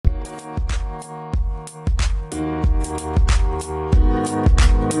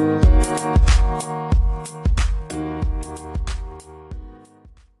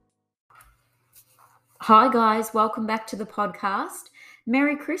Hi, guys. Welcome back to the podcast.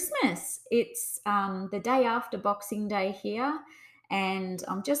 Merry Christmas. It's the day after Boxing Day here, and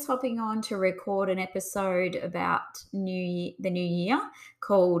I'm just hopping on to record an episode about the new year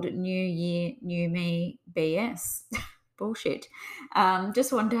called New Year, New Me BS. Bullshit.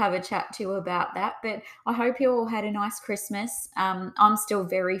 Just wanted to have a chat to you about that, but I hope you all had a nice Christmas. I'm still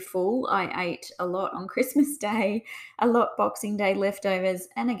very full. I ate a lot on Christmas Day, a lot Boxing Day leftovers,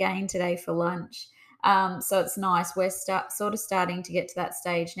 and again today for lunch. So it's nice. We're sort of starting to get to that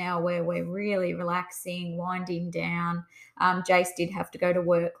stage now where we're really relaxing, winding down. Jace did have to go to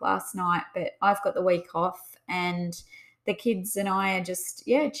work last night, but I've got the week off, and the kids and I are just,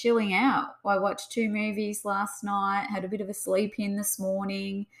 yeah, chilling out. I watched two movies last night, had a bit of a sleep in this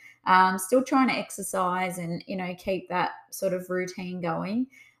morning. Still trying to exercise and, keep that sort of routine going.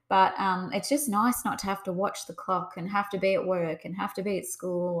 But it's just nice not to have to watch the clock and have to be at work and have to be at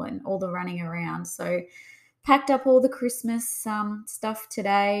school and all the running around. So packed up all the Christmas stuff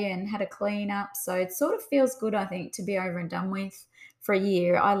today and had a clean up. So it sort of feels good, I think, to be over and done with for a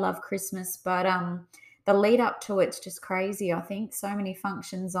year. I love Christmas, but the lead up to it's just crazy. I think so many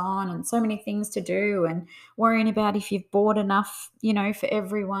functions on and so many things to do, and worrying about if you've bought enough, for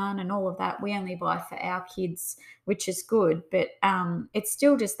everyone and all of that. We only buy for our kids, which is good, but it's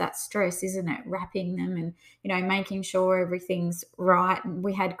still just that stress, isn't it? Wrapping them and making sure everything's right. And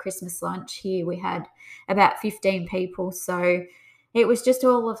we had Christmas lunch here. We had about 15 people, so it was just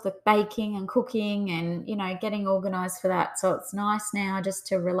all of the baking and cooking and getting organized for that. So it's nice now just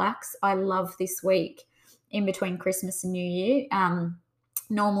to relax. I love this week in between Christmas and New Year.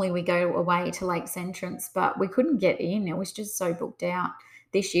 Normally we go away to Lakes Entrance, but we couldn't get in. It was just so booked out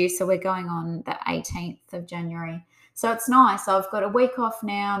this year. So we're going on the 18th of January. So it's nice. I've got a week off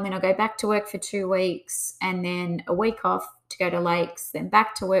now, and then I go back to work for 2 weeks, and then a week off to go to Lakes, then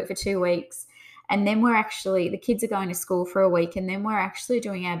back to work for 2 weeks. And then the kids are going to school for a week, and then we're actually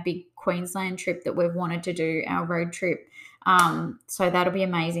doing our big Queensland trip that we've wanted to do, our road trip. So that'll be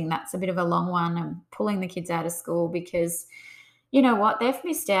amazing. That's a bit of a long one. I'm pulling the kids out of school because you know what? They've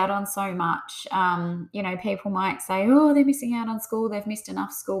missed out on so much. People might say, oh, they're missing out on school. They've missed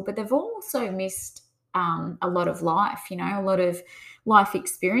enough school, but they've also missed a lot of life, a lot of life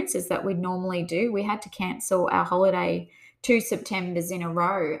experiences that we'd normally do. We had to cancel our holiday 2 Septembers in a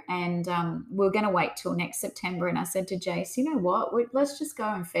row, and we're going to wait till next September. And I said to Jace, you know what? Let's just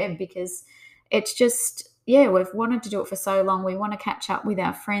go in Feb, because it's just, yeah, we've wanted to do it for so long. We want to catch up with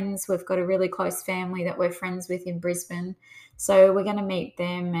our friends. We've got a really close family that we're friends with in Brisbane. So we're going to meet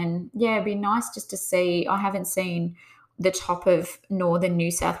them. And yeah, it'd be nice just to see. I haven't seen the top of northern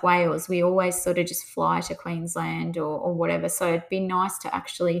New South Wales. We always sort of just fly to Queensland or whatever. So it'd be nice to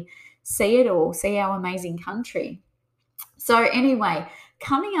actually see it all, see our amazing country. So anyway,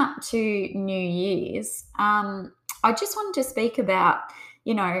 coming up to New Year's, I just wanted to speak about,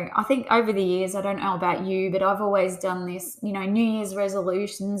 I think over the years, I don't know about you, but I've always done this, New Year's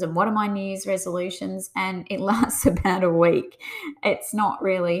resolutions, and what are my New Year's resolutions? And it lasts about a week. It's not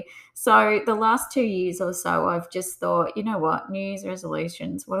really. So the last 2 years or so, I've just thought, you know what, New Year's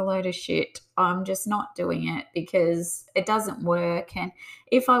resolutions, what a load of shit. I'm just not doing it because it doesn't work. And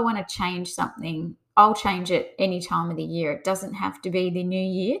if I want to change something, I'll change it any time of the year. It doesn't have to be the new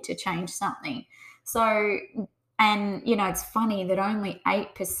year to change something. So, and it's funny that only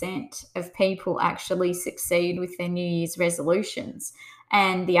 8% of people actually succeed with their New Year's resolutions,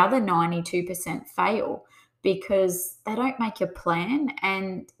 and the other 92% fail because they don't make a plan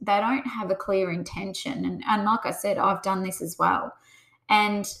and they don't have a clear intention. And like I said, I've done this as well.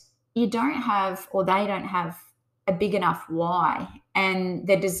 And you don't have, or they don't have, a big enough why, and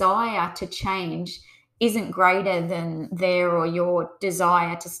the desire to change isn't greater than their or your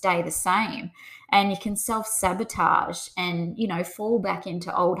desire to stay the same. And you can self-sabotage and fall back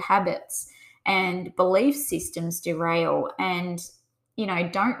into old habits, and belief systems derail, and you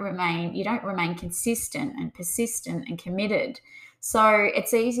don't remain consistent and persistent and committed. So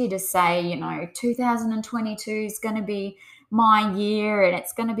it's easy to say 2022 is going to be my year, and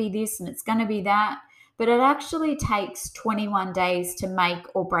it's going to be this and it's going to be that. But it actually takes 21 days to make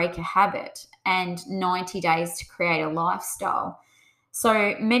or break a habit and 90 days to create a lifestyle.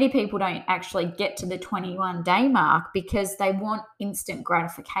 So many people don't actually get to the 21-day mark because they want instant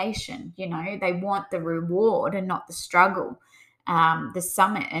gratification. They want the reward and not the struggle, the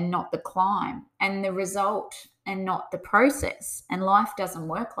summit and not the climb, and the result and not the process. And life doesn't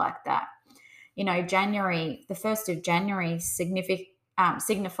work like that. January, the 1st of January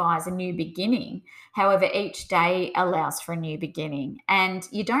signifies a new beginning. However, each day allows for a new beginning. And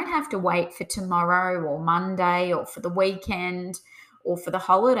you don't have to wait for tomorrow or Monday or for the weekend or for the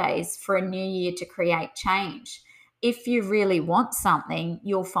holidays for a new year to create change. If you really want something,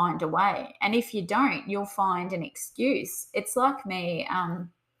 you'll find a way. And if you don't, you'll find an excuse. It's like me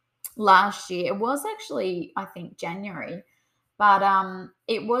last year. It was actually, I think, January. But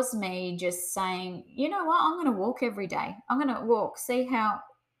it was me just saying, you know what, I'm going to walk every day. I'm going to walk, see how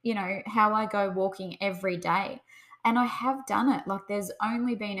I go walking every day. And I have done it. Like there's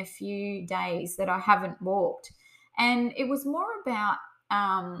only been a few days that I haven't walked. And it was more about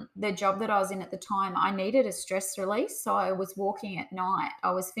the job that I was in at the time. I needed a stress release. So I was walking at night.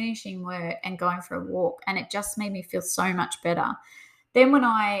 I was finishing work and going for a walk. And it just made me feel so much better. Then when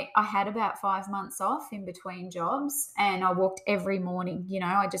I had about 5 months off in between jobs, and I walked every morning.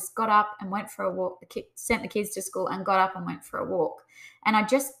 I just got up and went for a walk, sent the kids to school and got up and went for a walk. And I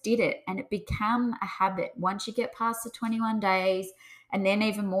just did it, and it became a habit. Once you get past the 21 days, and then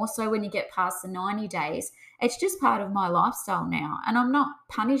even more so when you get past the 90 days, it's just part of my lifestyle now. And I'm not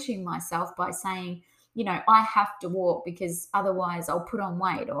punishing myself by saying, I have to walk because otherwise I'll put on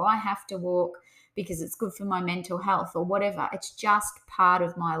weight, or I have to walk because it's good for my mental health or whatever. It's just part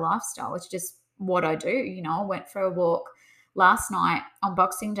of my lifestyle. It's just what I do. I went for a walk last night on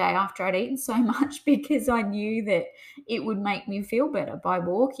Boxing Day after I'd eaten so much because I knew that it would make me feel better by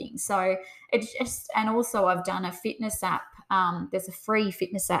walking. So it's just, and also I've done a fitness app. There's a free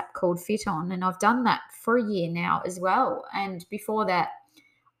fitness app called Fit On, and I've done that for a year now as well. And before that,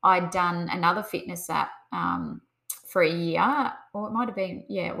 I'd done another fitness app for a year, or it might have been,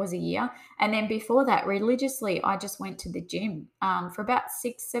 yeah, it was a year. And then before that, religiously, I just went to the gym for about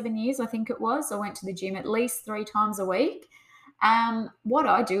 6, 7 years, I think it was. I went to the gym at least 3 times a week. What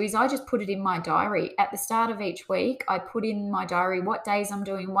I do is I just put it in my diary. At the start of each week, I put in my diary what days I'm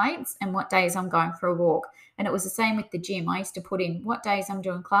doing weights and what days I'm going for a walk. And it was the same with the gym. I used to put in what days I'm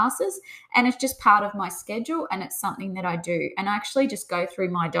doing classes, and it's just part of my schedule, and it's something that I do. And I actually just go through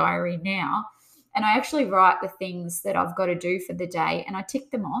my diary now, and I actually write the things that I've got to do for the day, and I tick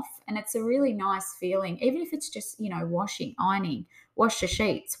them off. And it's a really nice feeling, even if it's just, washing, ironing, wash the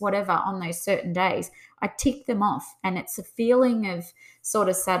sheets, whatever, on those certain days. I tick them off, and it's a feeling of sort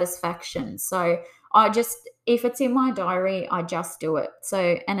of satisfaction. So if it's in my diary, I just do it.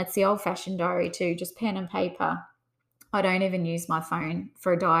 So, and it's the old fashioned diary too, just pen and paper. I don't even use my phone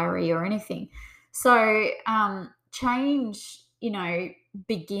for a diary or anything. So, change,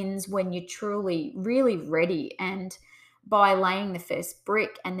 begins when you're truly, really ready, and by laying the first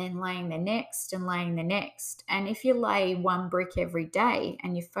brick and then laying the next and laying the next. And if you lay one brick every day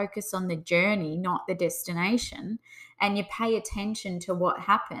and you focus on the journey, not the destination, and you pay attention to what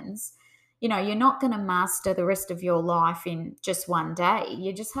happens, you're not going to master the rest of your life in just one day.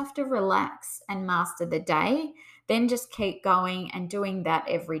 You just have to relax and master the day, then just keep going and doing that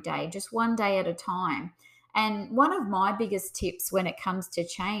every day, just one day at a time. And one of my biggest tips when it comes to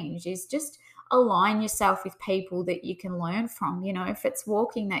change is just align yourself with people that you can learn from. If it's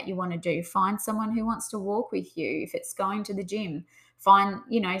walking that you want to do, find someone who wants to walk with you. If it's going to the gym, find,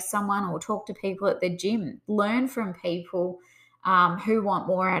 someone, or talk to people at the gym. Learn from people who want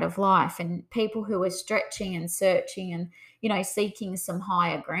more out of life, and people who are stretching and searching and, seeking some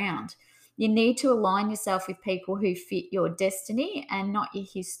higher ground. You need to align yourself with people who fit your destiny and not your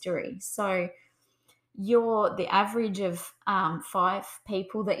history. So you're the average of 5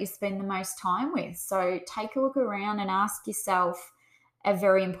 people that you spend the most time with. So take a look around and ask yourself a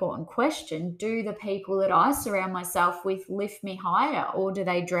very important question. Do the people that I surround myself with lift me higher, or do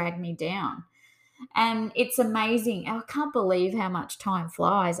they drag me down? And it's amazing. I can't believe how much time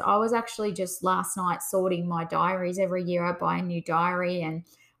flies. I was actually just last night sorting my diaries. Every year I buy a new diary, and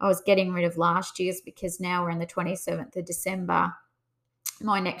I was getting rid of last year's because now we're in the 27th of December.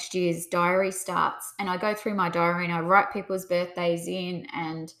 My next year's diary starts, and I go through my diary and I write people's birthdays in,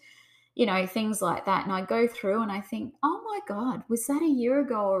 and things like that. And I go through and I think, oh my God, was that a year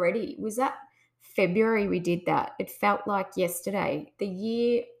ago already? Was that February we did that? It felt like yesterday. The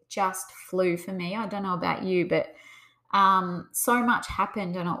year just flew for me. I don't know about you, but so much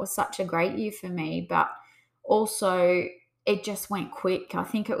happened, and it was such a great year for me. But also, it just went quick. I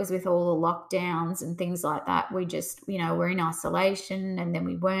think it was with all the lockdowns and things like that. We just, we're in isolation, and then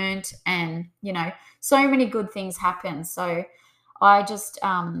we weren't. And, so many good things happened. So I just,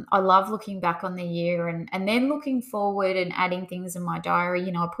 I love looking back on the year, and then looking forward and adding things in my diary.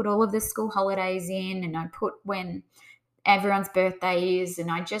 I put all of the school holidays in, and I put when everyone's birthday is,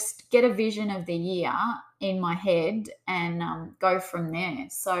 and I just get a vision of the year in my head, and go from there.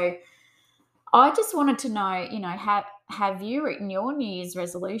 So I just wanted to know, have you written your New Year's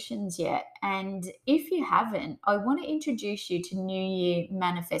resolutions yet? And if you haven't, I want to introduce you to New Year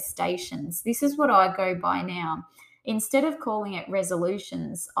manifestations. This is what I go by now. instead of calling it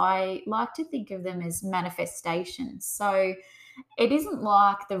resolutions, I like to think of them as manifestations. So it isn't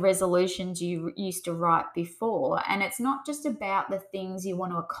like the resolutions you used to write before. And it's not just about the things you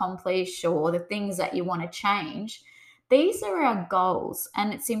want to accomplish or the things that you want to change. These are our goals,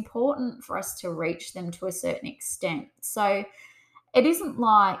 and it's important for us to reach them to a certain extent. So it isn't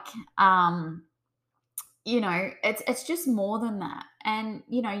like, it's just more than that. And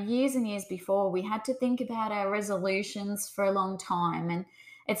years and years before, we had to think about our resolutions for a long time, and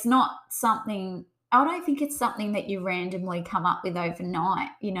it's not something. I don't think it's something that you randomly come up with overnight.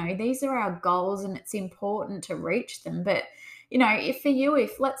 These are our goals, and it's important to reach them. But if for you,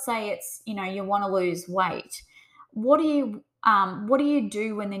 if let's say it's you want to lose weight, what do you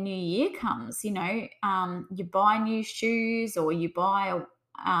do when the new year comes? You buy new shoes, or you buy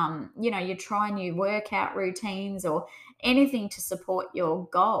you try new workout routines or anything to support your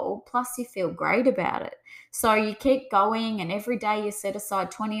goal, plus you feel great about it. So you keep going, and every day you set aside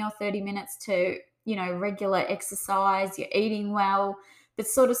 20 or 30 minutes to, regular exercise, you're eating well, but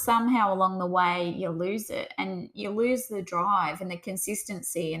sort of somehow along the way you lose it, and you lose the drive and the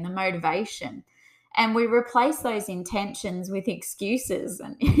consistency and the motivation. And we replace those intentions with excuses,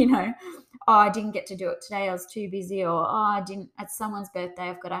 and, oh, I didn't get to do it today, I was too busy, or, oh, I didn't, it's someone's birthday,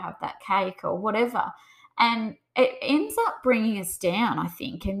 I've got to have that cake, or whatever. And it ends up bringing us down, I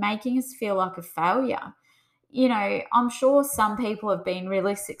think, and making us feel like a failure. I'm sure some people have been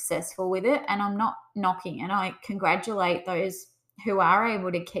really successful with it, and I'm not knocking, and I congratulate those who are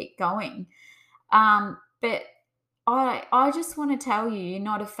able to keep going. But I just want to tell you, you're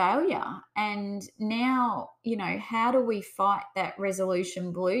not a failure. And now, how do we fight that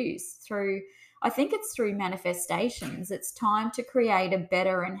resolution blues? I think it's through manifestations. It's time to create a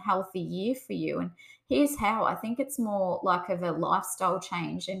better and healthy year for you. And here's how. I think it's more like of a lifestyle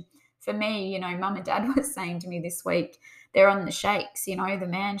change. And for me, mum and dad was saying to me this week, they're on the shakes, the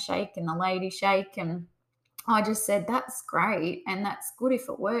man shake and the lady shake. And I just said, that's great and that's good if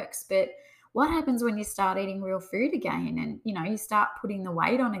it works. But what happens when you start eating real food again, and, you start putting the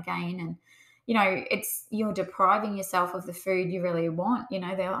weight on again, and, you're depriving yourself of the food you really want. They're,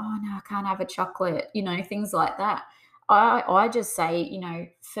 oh no, I can't have a chocolate, things like that. I just say,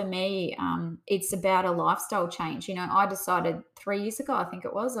 for me, it's about a lifestyle change. I decided 3 years ago, I think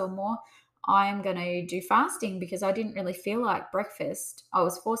it was, or more, I am going to do fasting because I didn't really feel like breakfast. I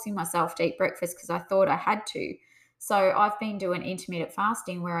was forcing myself to eat breakfast because I thought I had to. So I've been doing intermittent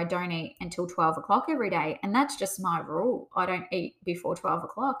fasting where I don't eat until 12 o'clock every day. And that's just my rule. I don't eat before 12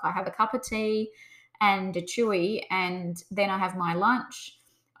 o'clock. I have a cup of tea and a chewy, and then I have my lunch.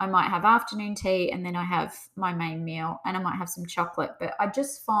 I might have afternoon tea, and then I have my main meal, and I might have some chocolate. But I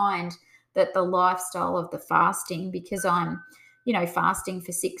just find that the lifestyle of the fasting, because I'm fasting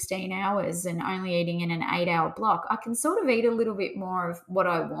for 16 hours and only eating in an 8-hour block, I can sort of eat a little bit more of what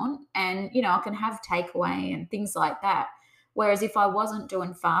I want, and, I can have takeaway and things like that. Whereas if I wasn't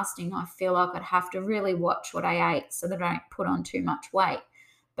doing fasting, I feel like I'd have to really watch what I ate so that I don't put on too much weight.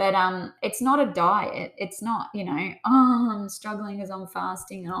 But it's not a diet. It's not, oh, I'm struggling because I'm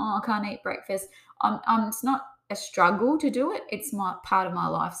fasting. Oh, I can't eat breakfast. It's not a struggle to do it. It's my part of my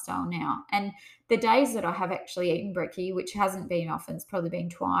lifestyle now. And the days that I have actually eaten brekkie, which hasn't been often, it's probably been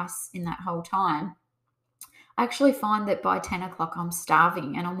twice in that whole time, I actually find that by 10 o'clock I'm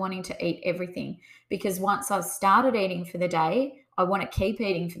starving and I'm wanting to eat everything, because once I've started eating for the day, I want to keep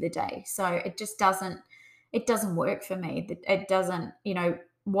eating for the day. So it doesn't work for me. It doesn't,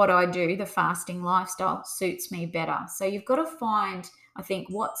 what I do, the fasting lifestyle suits me better. So you've got to find, I think,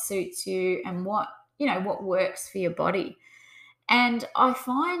 what suits you and what works for your body. And I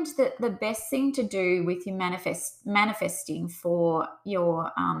find that the best thing to do with your manifesting for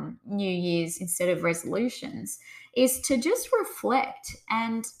your New Year's instead of resolutions is to just reflect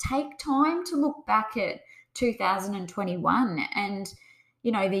and take time to look back at 2021 and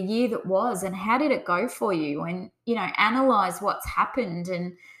the year that was, and how did it go for you, and analyze what's happened,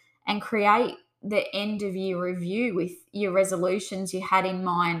 and create the end of year review with your resolutions you had in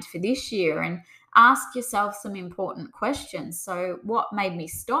mind for this year, and ask yourself some important questions. So what made me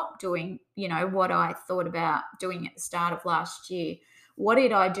stop doing, what I thought about doing at the start of last year? What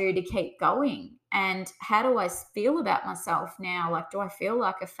did I do to keep going? And how do I feel about myself now? Like, do I feel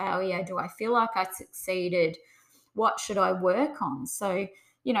like a failure? Do I feel like I succeeded? What should I work on? So,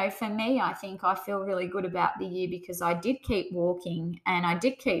 for me, I think I feel really good about the year because I did keep walking and I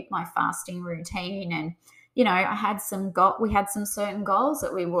did keep my fasting routine, and I had we had some certain goals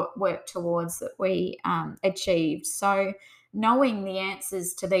that we worked towards that we achieved. So knowing the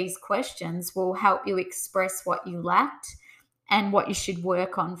answers to these questions will help you express what you lacked and what you should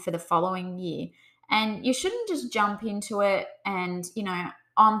work on for the following year. And you shouldn't just jump into it and,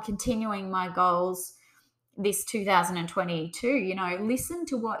 I'm continuing my goals this 2022. Listen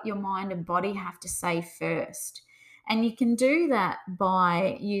to what your mind and body have to say first. And you can do that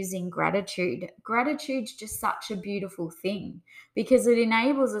by using gratitude. Gratitude's just such a beautiful thing because it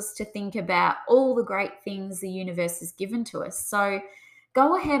enables us to think about all the great things the universe has given to us. So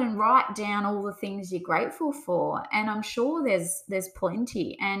go ahead and write down all the things you're grateful for, and I'm sure there's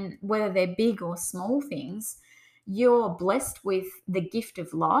plenty. And whether they're big or small things, you're blessed with the gift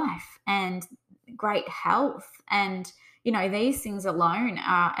of life and great health, and these things alone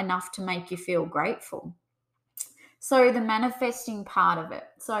are enough to make you feel grateful. So the manifesting part of it.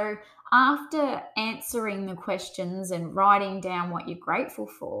 So after answering the questions and writing down what you're grateful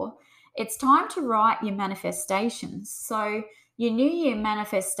for, it's time to write your manifestations. So your New Year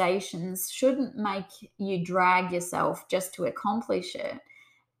manifestations shouldn't make you drag yourself just to accomplish it.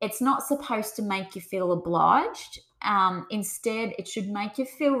 It's not supposed to make you feel obliged. Instead, it should make you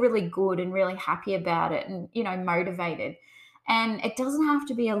feel really good and really happy about it, and motivated. And it doesn't have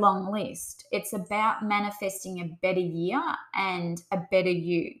to be a long list. It's about manifesting a better year and a better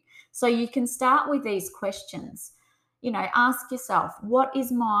you. So you can start with these questions. Ask yourself, what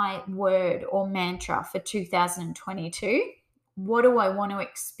is my word or mantra for 2022? What do I want to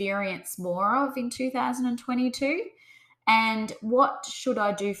experience more of in 2022? And what should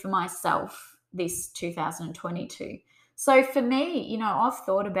I do for myself this 2022? So for me, I've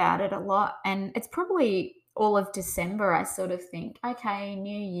thought about it a lot, and it's probably all of December. I sort of think, okay,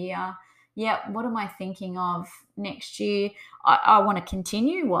 new year. Yeah, what am I thinking of next year? I want to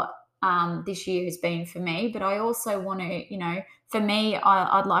continue what this year has been for me, but I also want to, for me,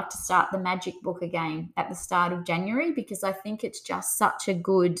 I'd like to start the magic book again at the start of January because I think it's just such a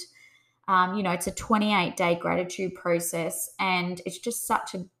good it's a 28-day gratitude process, and it's just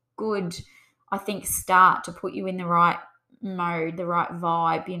such a good, I think, start to put you in the right mode, the right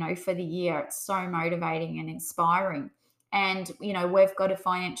vibe, for the year. It's so motivating and inspiring. And, we've got a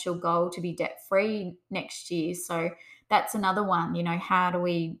financial goal to be debt free next year. So that's another one. How do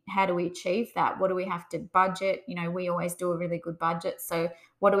we achieve that? What do we have to budget? We always do a really good budget. So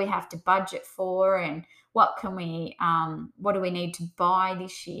what do we have to budget for, and what do we need to buy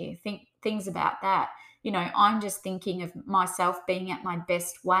this year? Think things about that. I'm just thinking of myself being at my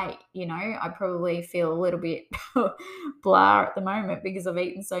best weight. I probably feel a little bit blah at the moment because I've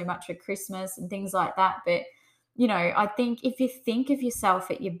eaten so much for Christmas and things like that. But, I think if you think of yourself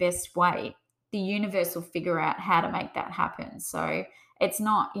at your best weight, the universe will figure out how to make that happen. So it's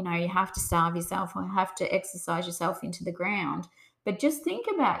not, you have to starve yourself or have to exercise yourself into the ground, but just think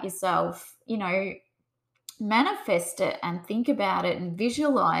about yourself, manifest it and think about it and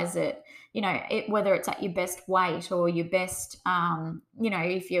visualize it, whether it's at your best weight or your best,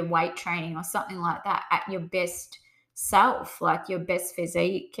 if you're weight training or something like that, at your best self, like your best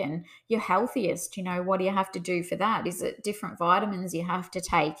physique and your healthiest. What do you have to do for that? Is it different vitamins you have to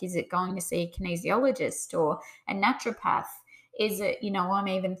take? Is it going to see a kinesiologist or a naturopath? Is it, I'm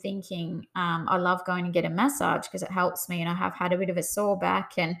even thinking, I love going to get a massage because it helps me, and I have had a bit of a sore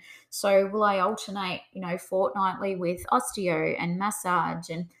back. And so will I alternate, fortnightly with osteo and massage,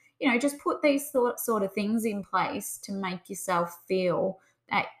 and, just put these sort of things in place to make yourself feel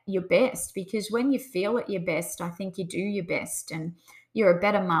at your best, because when you feel at your best, I think you do your best, and you're a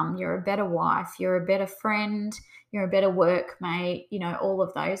better mum, you're a better wife, you're a better friend, you're a better workmate, all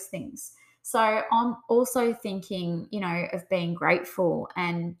of those things. So I'm also thinking, of being grateful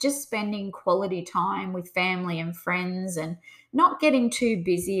and just spending quality time with family and friends, and not getting too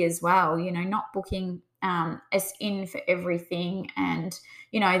busy as well, not booking us in for everything. And,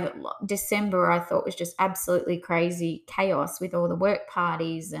 December I thought was just absolutely crazy chaos with all the work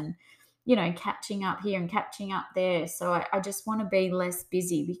parties and, catching up here and catching up there. So I just want to be less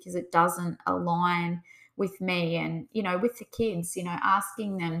busy because it doesn't align with me. And, with the kids,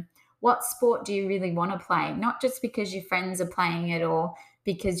 asking them, what sport do you really want to play? Not just because your friends are playing it or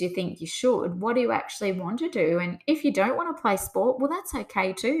because you think you should. What do you actually want to do? And if you don't want to play sport, well, that's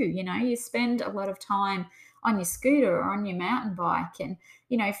okay too. You spend a lot of time on your scooter or on your mountain bike. And,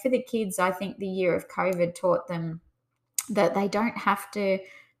 for the kids, I think the year of COVID taught them that they don't have to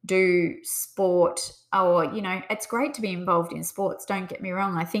do sport, or it's great to be involved in sports, don't get me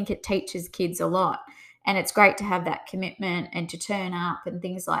wrong. I think it teaches kids a lot, and it's great to have that commitment and to turn up and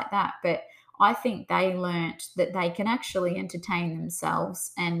things like that. But I think they learnt that they can actually entertain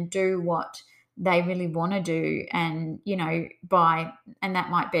themselves and do what they really want to do. And and that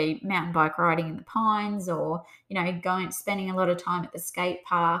might be mountain bike riding in the pines, or going spending a lot of time at the skate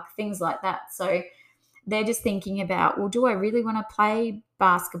park, things like that. So they're just thinking about, well, do I really want to play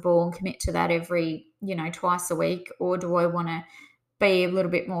basketball and commit to that every, twice a week, or do I want to be a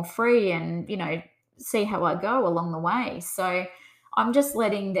little bit more free and, see how I go along the way? So I'm just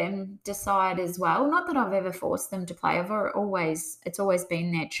letting them decide as well. Not that I've ever forced them to play. It's always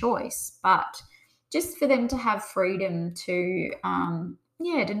been their choice, but just for them to have freedom to,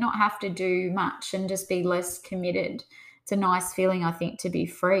 to not have to do much and just be less committed. It's a nice feeling, I think, to be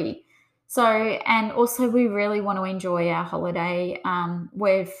free. So, and also we really want to enjoy our holiday.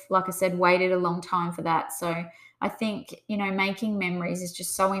 We've, like I said, waited a long time for that. So I think, making memories is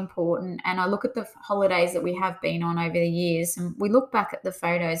just so important. And I look at the holidays that we have been on over the years, and we look back at the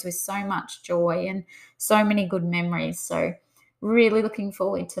photos with so much joy and so many good memories. So really looking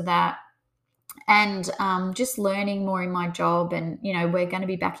forward to that. And just learning more in my job. And, we're going to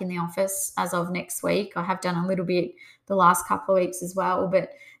be back in the office as of next week. I have done a little bit the last couple of weeks as well, but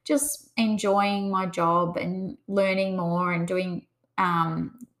just enjoying my job and learning more and doing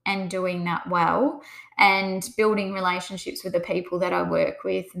that well, and building relationships with the people that I work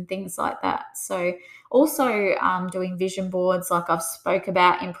with and things like that. So also doing vision boards, like I've spoke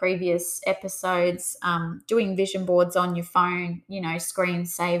about in previous episodes, doing vision boards on your phone,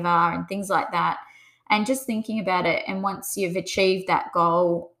 screensaver and things like that, and just thinking about it. And once you've achieved that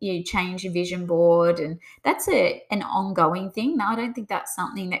goal, you change your vision board, and that's an ongoing thing. Now, I don't think that's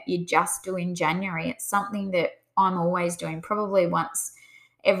something that you just do in January. It's something that I'm always doing, probably once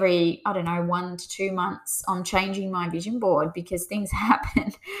every, 1 to 2 months. I'm changing my vision board because things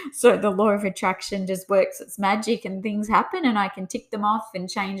happen. So the law of attraction just works its magic, and things happen, and I can tick them off and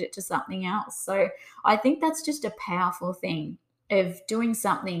change it to something else. So I think that's just a powerful thing of doing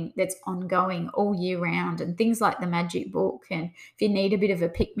something that's ongoing all year round, and things like the magic book. And if you need a bit of a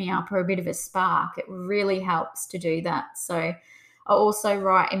pick me up or a bit of a spark, it really helps to do that. So I also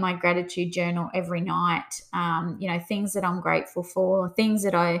write in my gratitude journal every night, things that I'm grateful for, things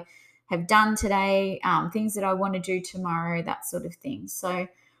that I have done today, things that I want to do tomorrow, that sort of thing. So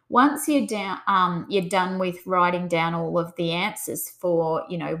once you're done with writing down all of the answers for,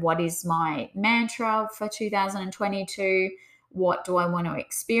 what is my mantra for 2022? What do I want to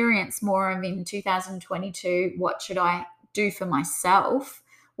experience more of in 2022? What should I do for myself?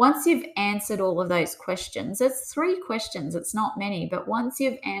 Once you've answered all of those questions, it's 3 questions, it's not many, but once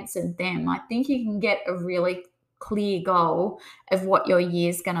you've answered them, I think you can get a really clear goal of what your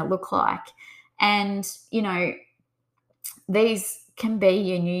year's going to look like. And, these can be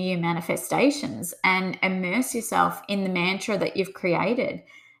your New Year manifestations, and immerse yourself in the mantra that you've created.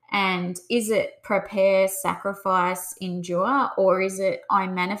 And is it prepare, sacrifice, endure, or is it I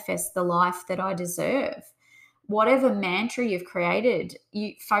manifest the life that I deserve? Whatever mantra you've created,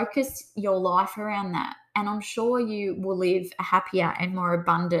 you focus your life around that. And I'm sure you will live a happier and more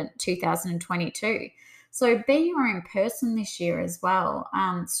abundant 2022. So be your own person this year as well.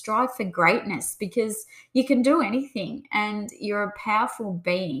 Strive for greatness, because you can do anything and you're a powerful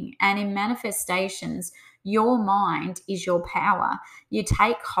being. And in manifestations, your mind is your power. You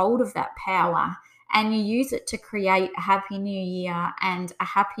take hold of that power and you use it to create a happy new year and a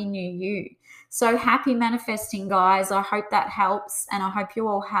happy new you. So happy manifesting, guys. I hope that helps, and I hope you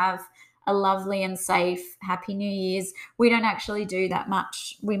all have a lovely and safe happy New Year's. We don't actually do that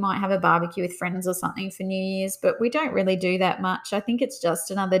much. We might have a barbecue with friends or something for New Year's, but we don't really do that much. I think it's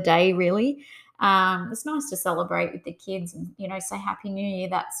just another day, really. It's nice to celebrate with the kids and, say happy New Year,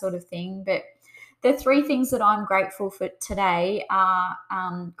 that sort of thing. But the 3 things that I'm grateful for today are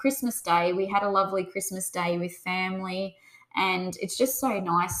Christmas Day. We had a lovely Christmas Day with family, and it's just so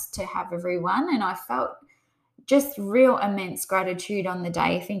nice to have everyone. And I felt just real immense gratitude on the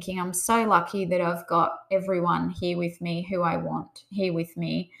day, thinking I'm so lucky that I've got everyone here with me who I want here with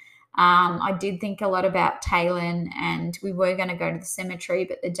me. I did think a lot about Taylin, and we were going to go to the cemetery,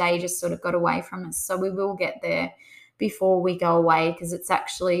 but the day just sort of got away from us. So we will get there before we go away, because it's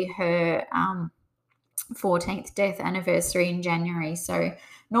actually her 14th death anniversary in January. So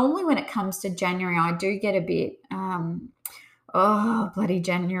normally when it comes to January, I do get a bit oh, bloody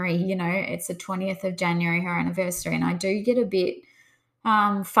January, it's the 20th of January, her anniversary, and I do get a bit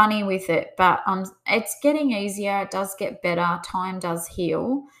funny with it, but it's getting easier. It does get better. Time does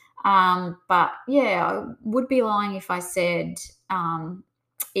heal. But yeah, I would be lying if I said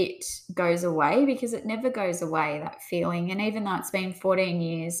it goes away, because it never goes away, that feeling. And even though it's been 14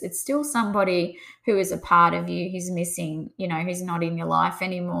 years, it's still somebody who is a part of you who's missing, who's not in your life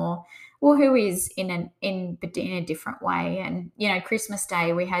anymore, or who is in a different way. And, Christmas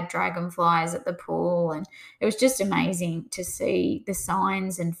Day, we had dragonflies at the pool, and it was just amazing to see the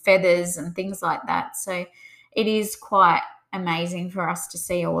signs and feathers and things like that. So it is quite amazing for us to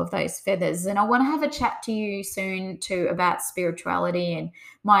see all of those feathers. And I want to have a chat to you soon too about spirituality and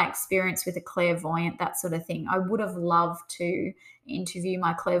my experience with a clairvoyant, that sort of thing. I would have loved to interview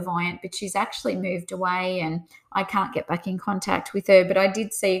my clairvoyant, but she's actually moved away and I can't get back in contact with her. But I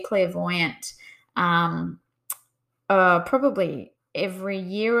did see a clairvoyant um, probably every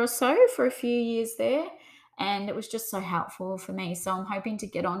year or so for a few years there. And it was just so helpful for me. So I'm hoping to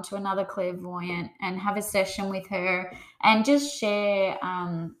get on to another clairvoyant and have a session with her and just share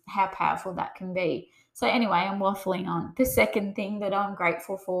how powerful that can be. So anyway, I'm waffling on. The second thing that I'm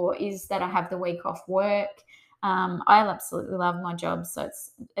grateful for is that I have the week off work. I absolutely love my job, so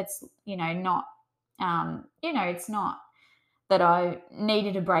it's not it's not that I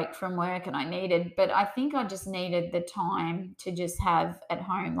needed a break from work but I think I just needed the time to just have at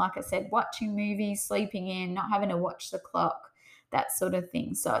home, like I said, watching movies, sleeping in, not having to watch the clock, that sort of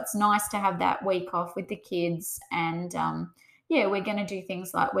thing. So it's nice to have that week off with the kids. And yeah, we're going to do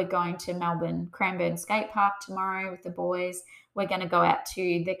things like we're going to Melbourne Cranbourne Skate Park tomorrow with the boys. We're going to go out to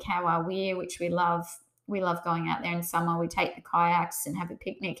the Kawa Weir, which we love. We love going out there in summer. We take the kayaks and have a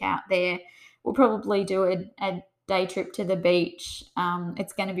picnic out there. We'll probably do a day trip to the beach.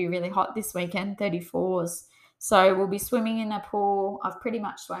 It's going to be really hot this weekend, 34s. So we'll be swimming in a pool. I've pretty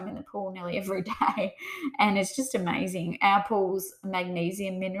much swum in the pool nearly every day, and it's just amazing. Our pool's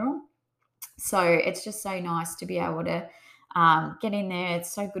magnesium mineral, so it's just so nice to be able to get in there.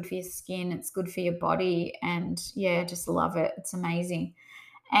 It's so good for your skin. It's good for your body, and yeah, just love it. It's amazing.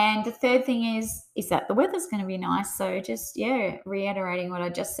 And the third thing is that the weather's going to be nice. So just, yeah, reiterating what I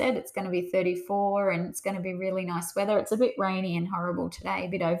just said, it's going to be 34 and it's going to be really nice weather. It's a bit rainy and horrible today, a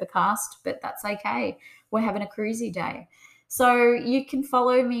bit overcast, but that's okay. We're having a cruisy day. So you can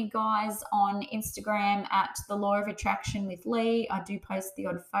follow me, guys, on Instagram at The Law of Attraction with Lee. I do post the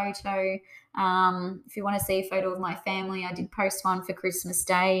odd photo. If you want to see a photo of my family, I did post one for Christmas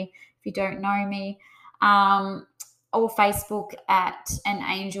Day, if you don't know me. Or Facebook at An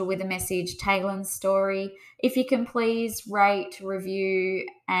Angel with a Message, Taylan's Story. If you can please rate, review,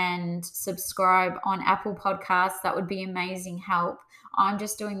 and subscribe on Apple Podcasts, that would be amazing help. I'm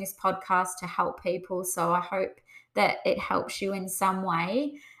just doing this podcast to help people, so I hope that it helps you in some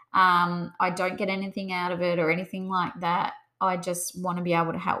way. I don't get anything out of it or anything like that. I just want to be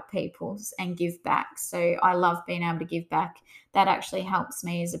able to help people and give back. So I love being able to give back. That actually helps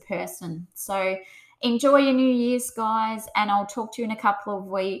me as a person. So enjoy your New Year's, guys, and I'll talk to you in a couple of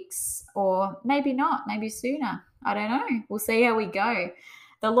weeks, or maybe not, maybe sooner. I don't know. We'll see how we go.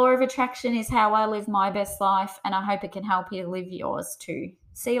 The law of attraction is how I live my best life, and I hope it can help you to live yours too.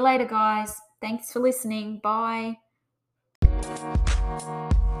 See you later, guys. Thanks for listening. Bye.